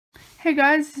Hey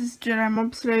guys, this is Jedi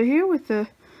Mobster here with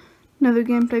another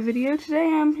gameplay video. Today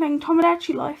I'm playing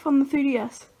Tamodachi Life on the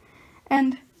 3DS,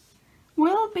 and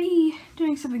we'll be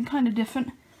doing something kind of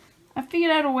different. I figured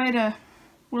out a way to,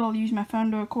 I'll use my phone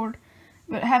to record,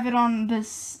 but have it on this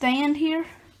stand here,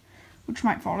 which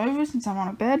might fall over since I'm on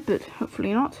a bed, but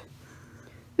hopefully not.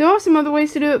 There are some other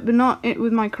ways to do it, but not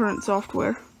with my current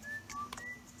software.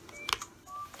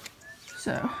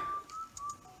 So,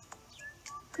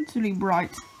 it's really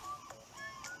bright.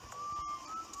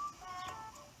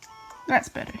 That's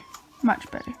better. Much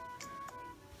better.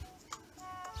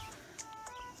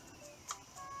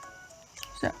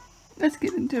 So, let's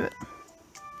get into it.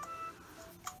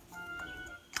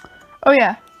 Oh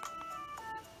yeah.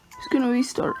 Just gonna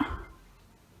restart.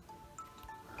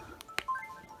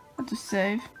 That's a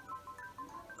save.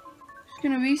 Just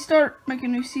gonna restart, make a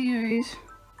new series.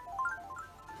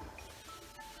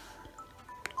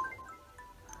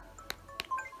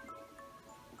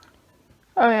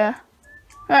 Oh yeah.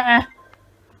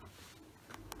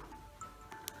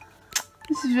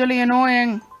 This is really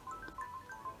annoying.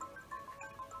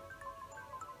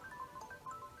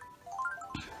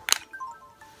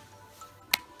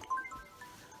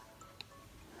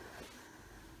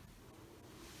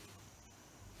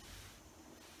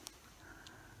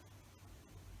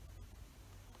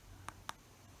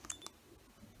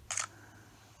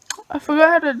 I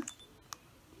forgot how to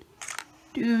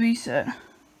do the reset.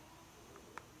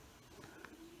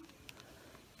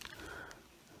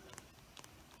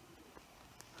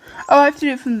 Oh, I have to do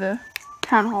it from the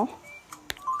town hall.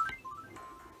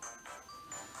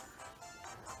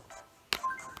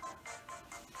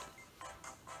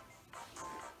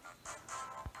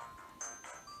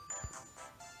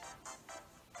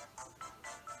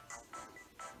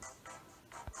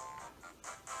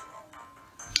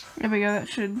 There we go, that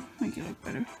should make it look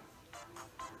better.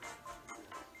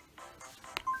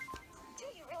 Do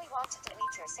you really want to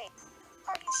delete your save?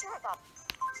 Are you sure about it?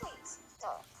 Please,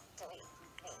 don't delete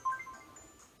me.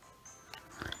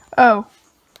 Oh,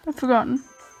 I've forgotten. Do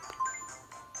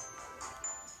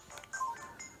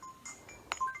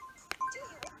you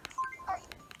are you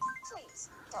please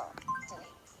don't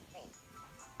delete me.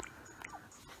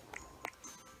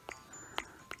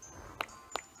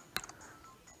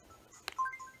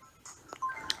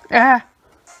 Ah!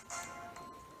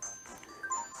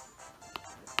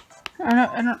 I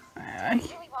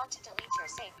Really want to delete your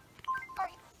save? Are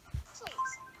you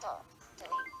please don't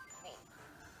delete me.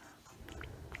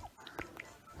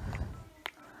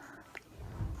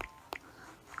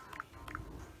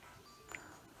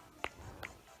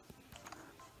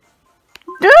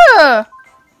 Duh!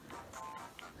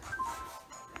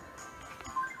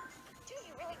 Do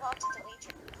you really want to delete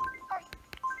your are you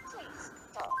please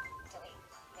don't delete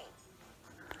me.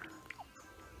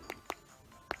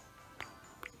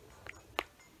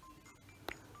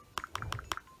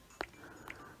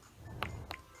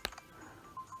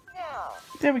 No.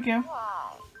 There we go.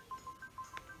 Why?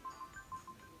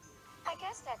 I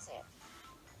guess that's it.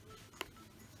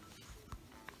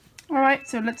 Alright,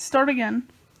 so let's start again.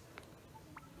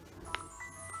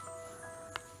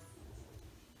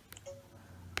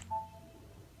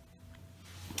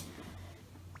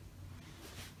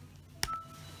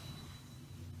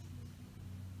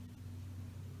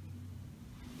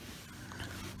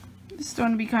 This is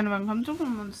going to be kind of uncomfortable.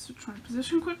 I'm going to switch my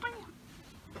position quickly.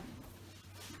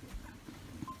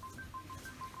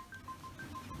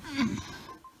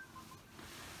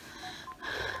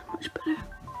 Much better.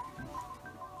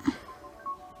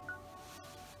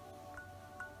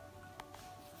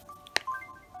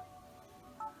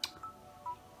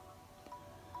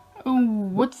 Oh,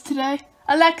 what's today?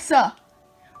 Alexa,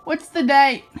 what's the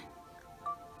date?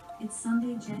 It's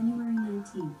Sunday, January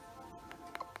 19th.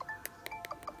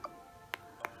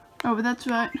 Oh, but that's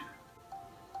right.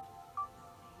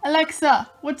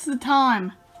 Alexa, what's the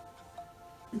time?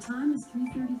 The time is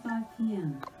 3:35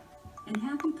 p.m. And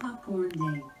happy Popcorn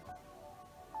Day.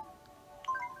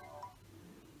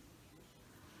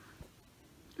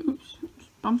 Oops,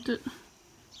 bumped it.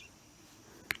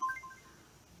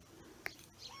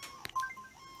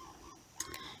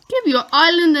 Give your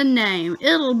island a name.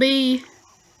 It'll be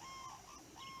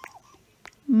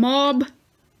Mob.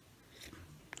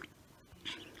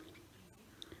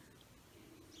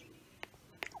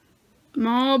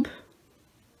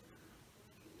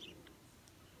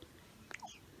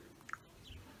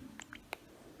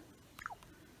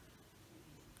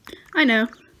 I know.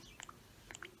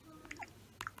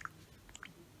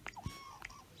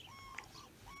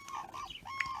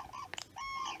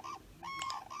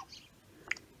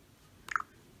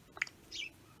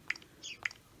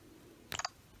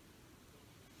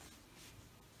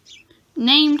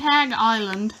 Nametag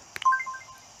Island.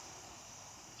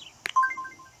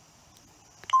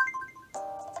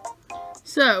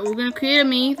 So, we're gonna create a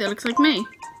me that looks like me.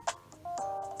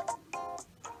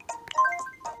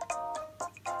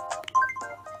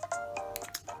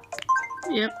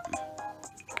 Yep.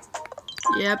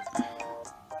 Yep.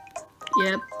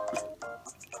 Yep.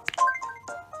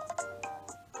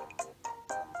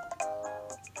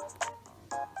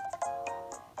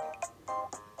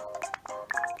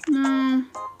 No.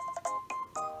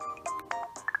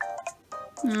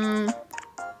 No.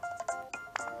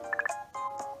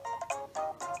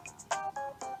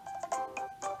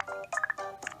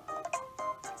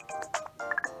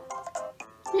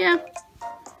 Yeah.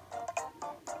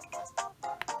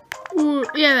 Ooh,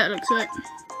 yeah, that looks right.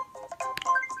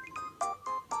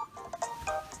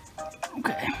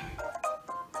 Okay.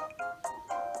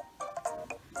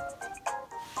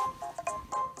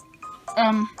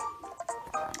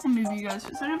 I'll move you guys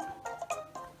for a second.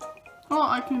 Well,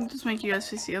 I can just make you guys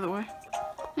face the other way.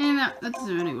 And that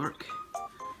doesn't really work.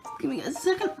 Give me guys a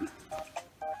second.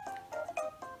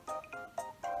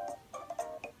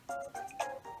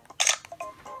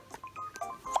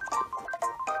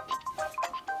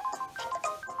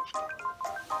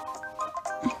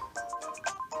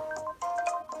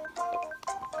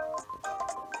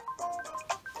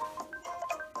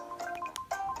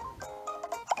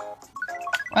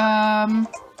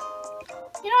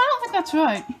 You know, I don't think that's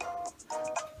right.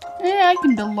 Yeah, I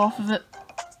can build off of it.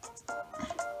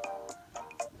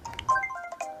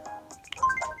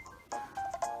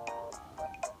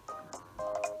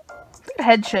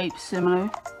 Head shape's similar.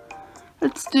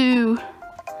 Let's do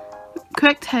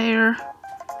correct hair.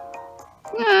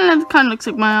 Yeah, it kind of looks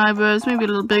like my eyebrows, maybe a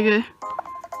little bigger.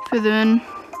 Further in.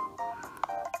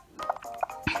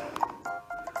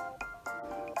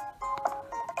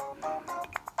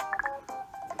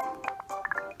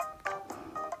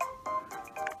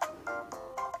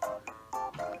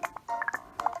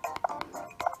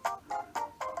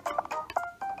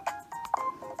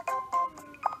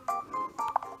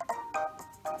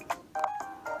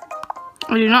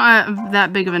 I do not have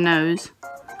that big of a nose.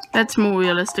 That's more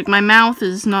realistic. My mouth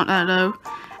is not that low.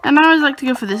 And I always like to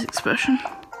go for this expression.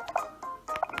 Yeah,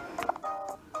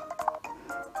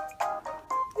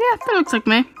 that looks like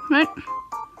me, right?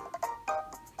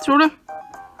 Sorta.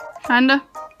 Kinda.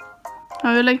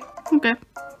 Not really. Okay.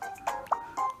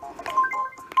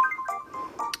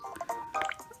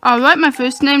 I'll write my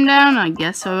first name down. I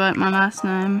guess I'll write my last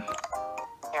name.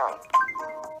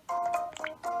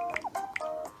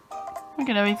 I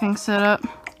get everything set up.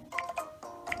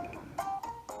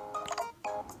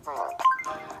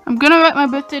 I'm gonna write my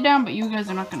birthday down, but you guys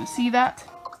are not gonna see that.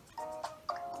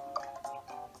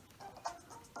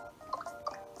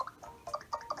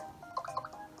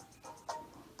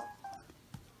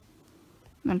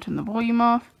 Then turn the volume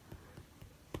off.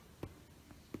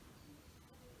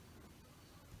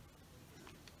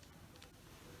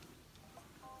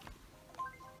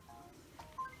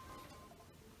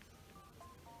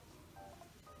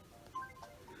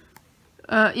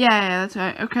 Yeah, that's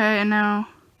right. Okay, and now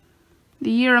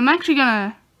the year. I'm actually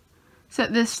gonna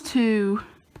set this to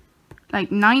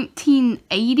like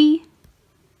 1980,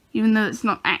 even though it's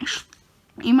not actually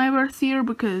my birth year,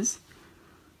 because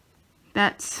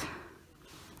that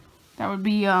would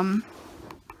be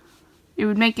it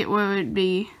would make it where it'd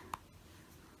be,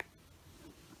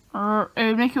 or it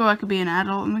would make it where I could be an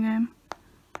adult in the game.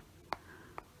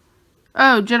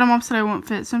 Oh, Jedi Mob said I won't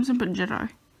fit, so I'm just gonna put Jedi.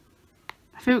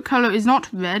 My favorite color is not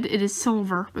red, it is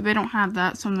silver, but they don't have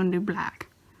that, so I'm gonna do black.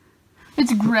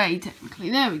 It's grey,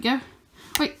 technically. There we go.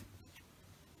 Wait.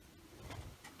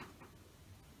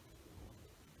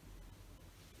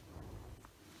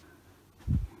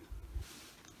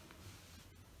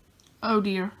 Oh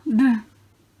dear. I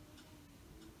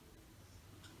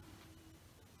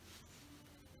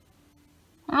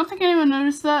don't think anyone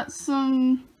noticed that, so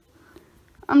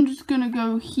I'm just gonna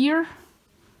go here.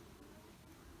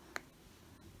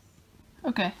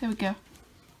 Okay, there we go.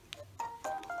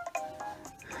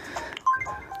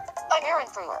 I'm Aaron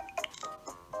Brewer.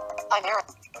 I'm Aaron.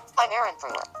 I'm Aaron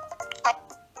Brewer. I'm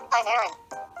Aaron.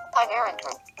 I'm Aaron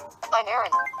Brewer. I'm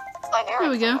Aaron. I'm Aaron.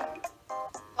 There we go. Brewer.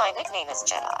 My nickname is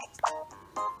Jedi.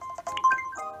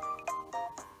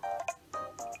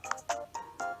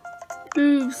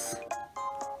 Moves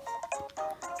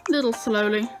a little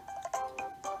slowly.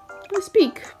 I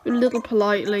speak a little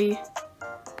politely.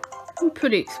 I'm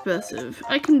pretty expressive.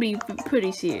 I can be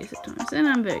pretty serious at times, and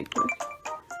I'm very quick.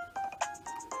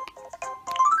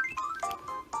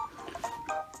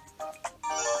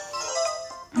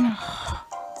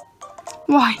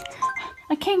 Why?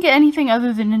 I can't can't get anything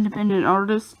other than independent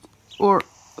artist or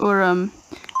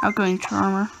outgoing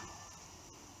charmer.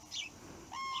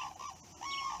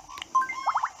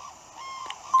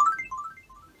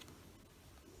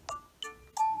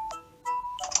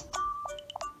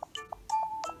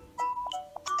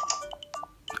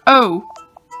 Oh!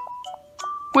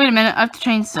 Wait a minute, I have to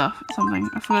change something.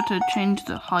 I forgot to change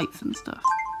the heights and stuff.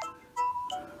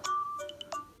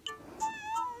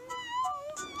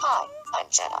 Hi, I'm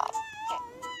Jedi.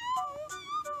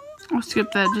 I'll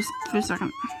skip that just for a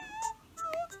second.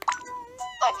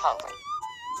 I'm hungry.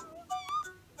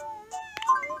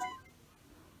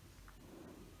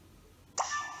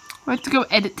 I have to go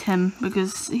edit him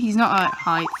because he's not at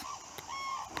height.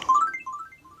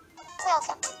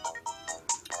 Welcome.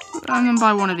 I'm gonna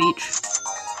buy one of each.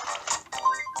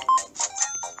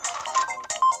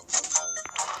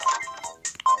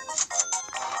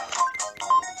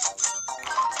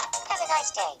 Have a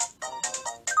nice day.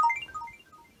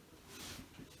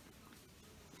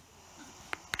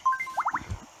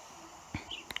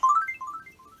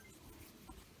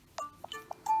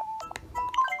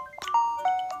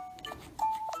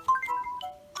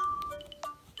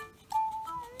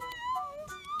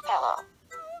 Hello.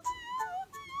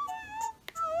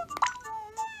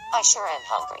 I sure am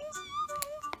hungry.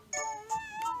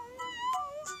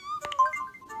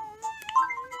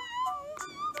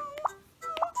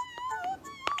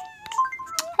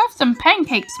 Have some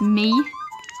pancakes, me.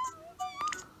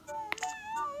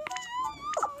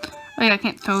 Oh yeah, I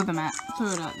can't throw it at them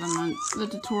on the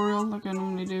tutorial like I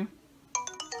normally do.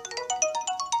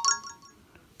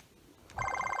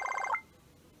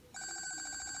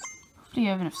 Hopefully I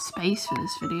have enough space for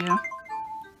this video.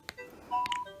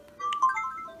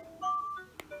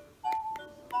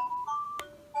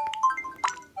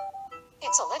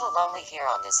 It's a little lonely here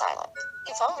on this island.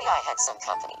 If only I had some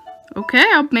company. Okay,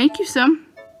 I'll make you some.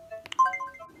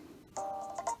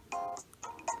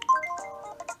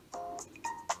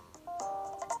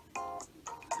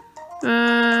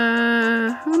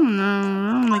 I don't know.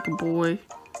 I don't like a boy.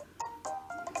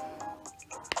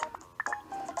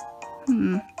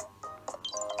 I'm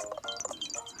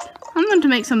going to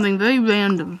make something very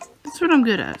random. That's what I'm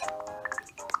good at.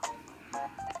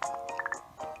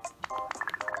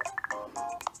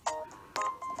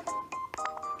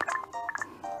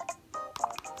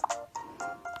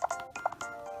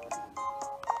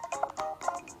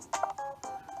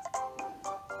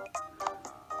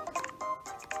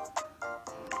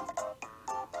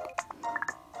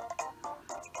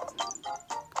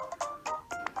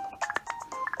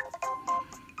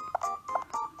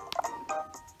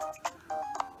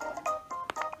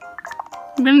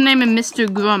 I'm gonna name him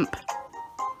Mr. Grump.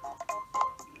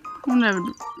 I'm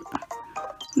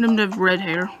gonna have red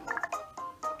hair.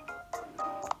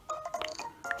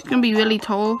 He's gonna be really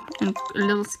tall and a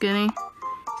little skinny.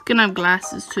 He's gonna have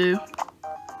glasses too.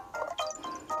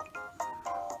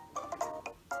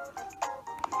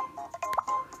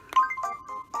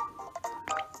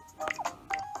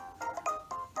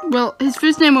 Well, his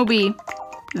first name will be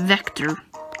Vector.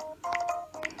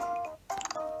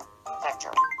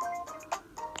 Vector.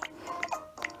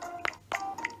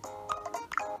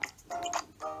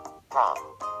 Wrong.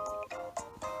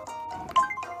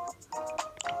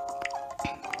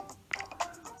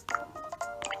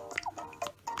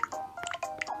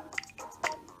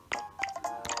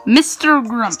 Mr.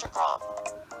 Grump. Mr. Grom.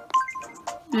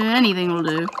 Anything will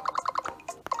do.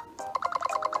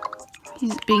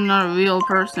 He's being not a real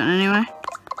person anyway.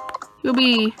 He'll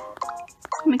be...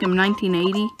 make him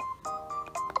 1980.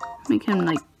 Make him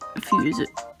like a few years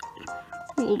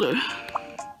older.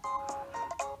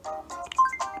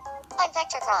 I'm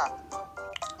Vector Grom.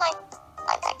 I'm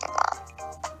Vector Grom.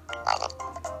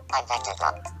 I'm Vector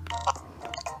Grom.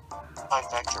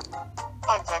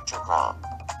 I'm Vector Grom.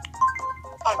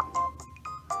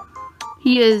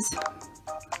 He is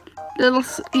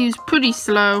he's pretty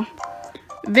slow,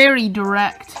 very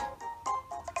direct,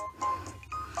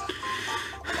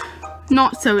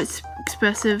 not so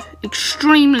expressive,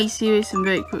 extremely serious and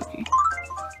very quirky.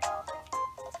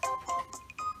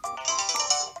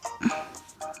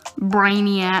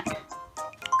 Brainiac.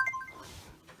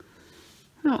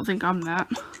 I don't think I'm that.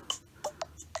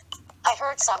 I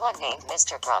heard someone named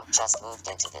Mr. Grump just moved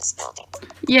into this building.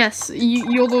 Yes,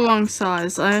 you're the wrong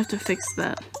size. I have to fix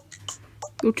that.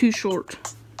 You're too short.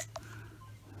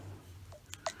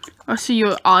 I see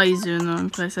your eyes are in the wrong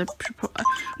place.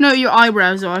 No, your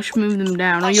eyebrows are. I should move them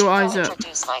down. Or your eyes up.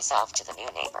 Introduce myself to the new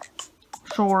neighbor.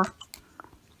 Sure.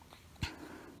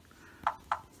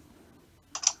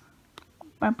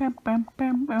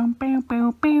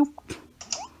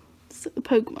 It's the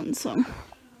Pokemon song.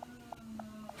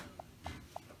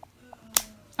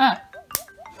 Ah.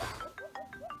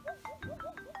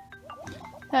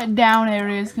 That down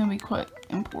area is going to be quite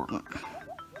important.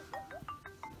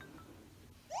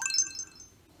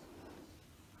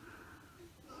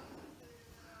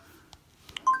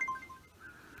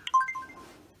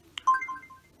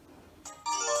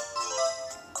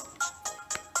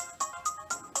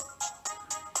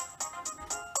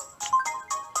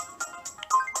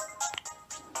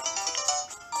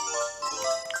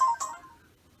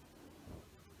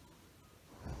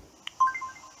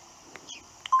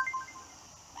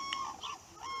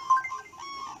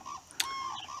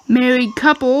 Married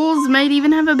couples might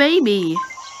even have a baby.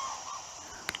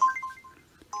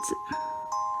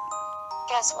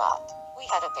 Guess what? We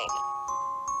had a baby.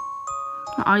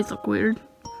 My eyes look weird.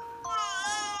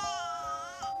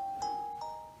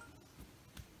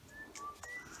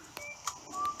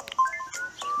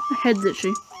 My head's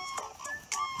itchy.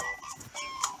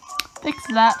 Fix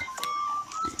that.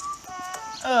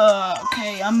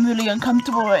 Okay, I'm really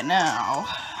uncomfortable right now.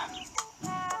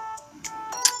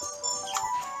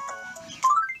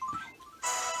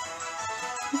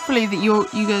 Hopefully that you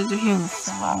guys are hearing the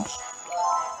sound.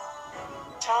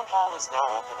 Town Hall is now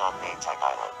open on Nametag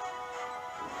Island.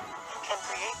 You can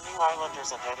create new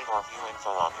islanders and edit or view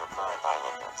info on your current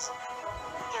islanders.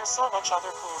 There's so much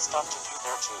other cool stuff to do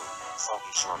there too, so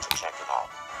be sure to check it out.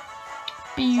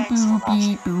 Beep Thanks for boo watching.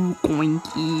 beep boo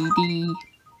oinky dee.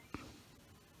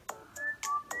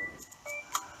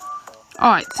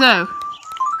 Alright, so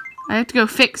I have to go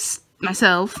fix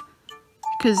myself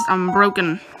because I'm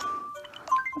broken.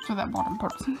 So that bottom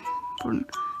part's important.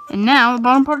 And now the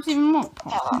bottom part's even more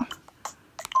important. Hello.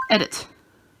 Edit.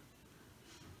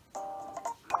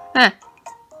 There.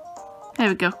 There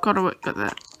we go. Got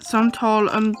that. So I'm tall.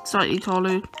 I'm slightly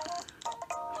taller.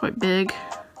 Quite big.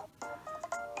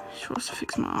 Just wants to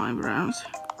fix my eyebrows.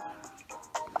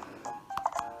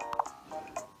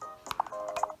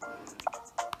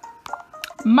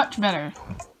 Much better.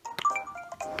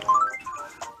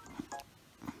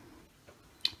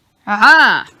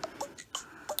 Aha!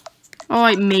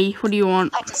 Alright, me. What do you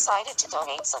want? I decided to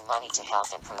donate some money to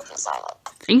help improve this island.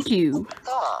 Thank you.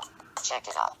 Go on, check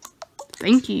it out.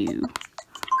 Thank you.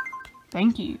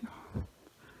 Thank you.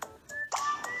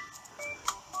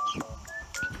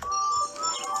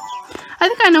 I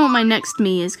think I know what my next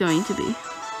me is going to be.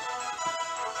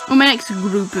 Or my next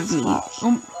group of me.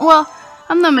 Well,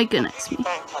 I'm not making next me.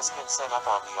 Bank has been set up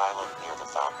on the island near the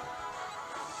fountain.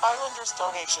 Islanders'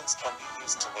 donations can be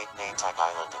used to make Nametag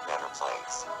Island a better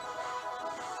place.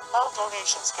 All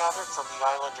donations gathered from the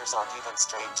islanders are given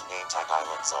straight to Nametag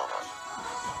Island's owner.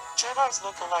 Jedi's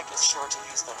look-alike is sure to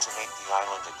use them to make the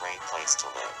island a great place to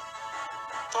live.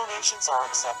 Donations are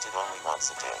accepted only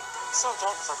once a day, so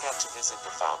don't forget to visit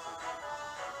the fountain.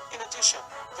 In addition,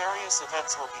 various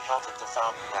events will be held at the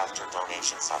fountain after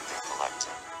donations have been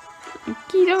collected.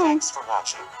 Thanks for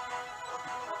watching.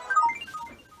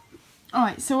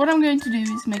 Alright, so what I'm going to do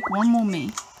is make one more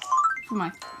me for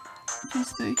my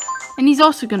first three. And he's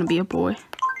also going to be a boy.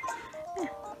 And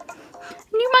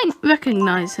you might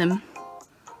recognize him.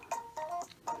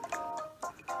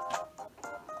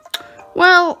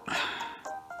 Well,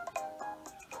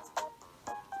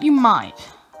 you might.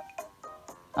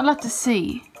 I'll have to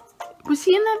see. Was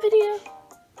he in that video?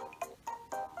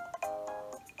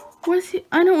 Was he?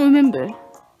 I don't remember.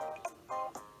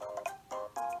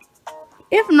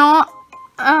 If not,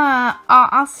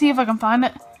 I'll see if I can find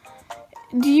it.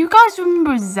 Do you guys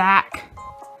remember Zach?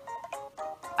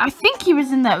 I think he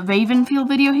was in that Ravenfield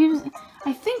video.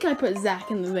 I think I put Zach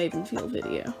in the Ravenfield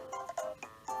video.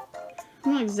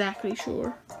 I'm not exactly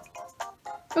sure.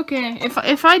 Okay,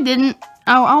 if I didn't,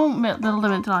 I won't build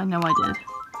him until I know I did.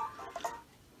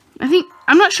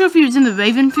 I'm not sure if he was in the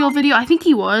Ravenfield video. I think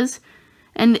he was,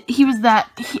 and he was that.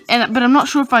 But I'm not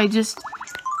sure if I just.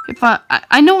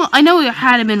 I know I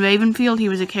had him in Ravenfield. He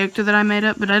was a character that I made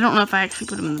up, but I don't know if I actually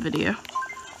put him in the video.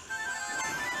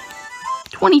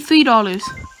 $23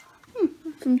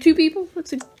 from 2 people.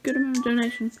 That's a good amount of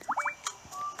donation.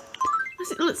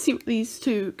 Let's see what these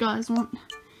 2 guys want.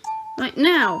 Right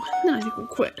now, then I think we'll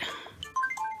quit.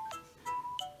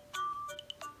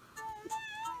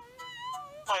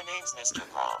 My name's Mr.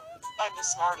 Brown. I'm the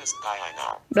smartest guy I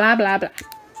know. Blah blah blah.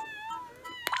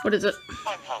 What is it?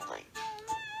 I'm hungry.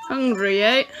 Hungry,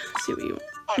 eh? Let's see what you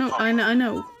want. No, I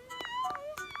know.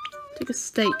 Take a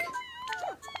steak.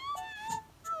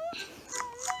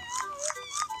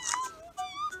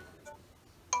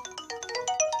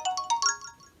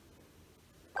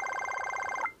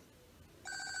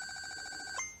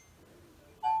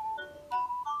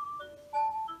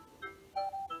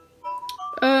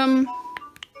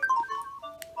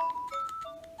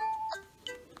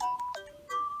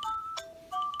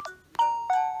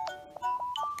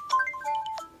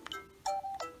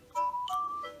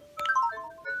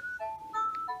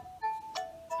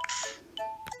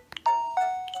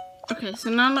 Okay, so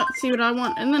now let's see what I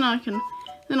want, and then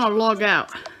I'll log out.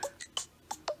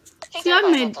 See, I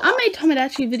made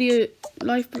Tomodachi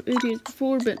life videos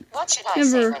before, but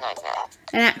never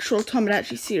an actual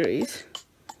Tomodachi series.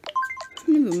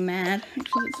 I'm never mad.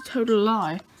 Actually, that's a total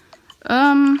lie.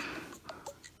 Have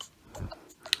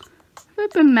I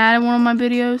been mad at one of my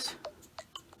videos?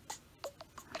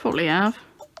 Probably have.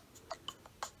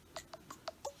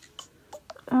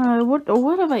 What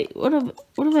have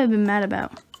I been mad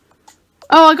about?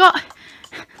 Oh, I got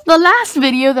the last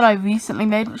video that I recently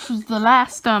made, which was the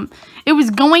last it was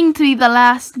going to be the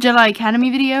last Jedi Academy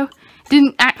video.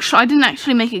 I didn't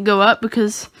actually make it go up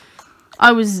because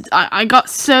I got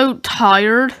so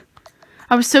tired.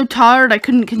 I was so tired I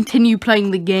couldn't continue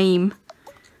playing the game.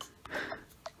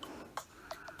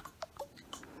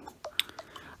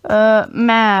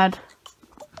 Mad.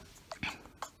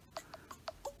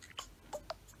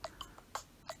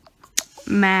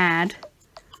 Mad.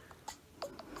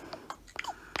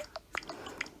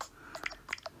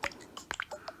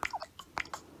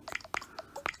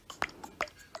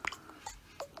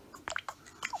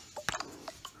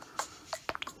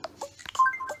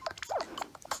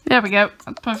 There we go.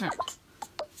 That's perfect.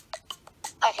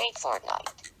 I hate Fortnite.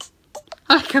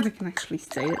 I like how they can actually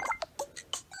say it.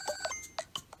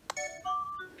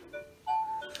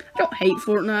 I don't hate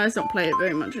Fortnite, I just don't play it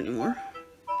very much anymore.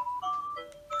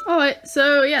 Alright,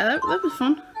 so yeah, that was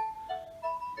fun.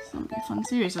 It's gonna be a fun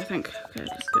series, I think. Okay,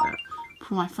 let's get out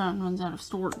before my phone runs out of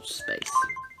storage space.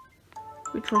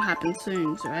 Which will happen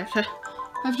soon, so I have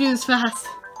to do this fast.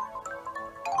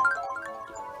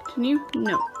 Continue?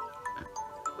 No.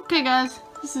 Okay guys,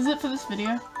 this is it for this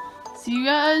video. See you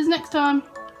guys next time.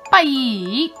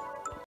 Bye!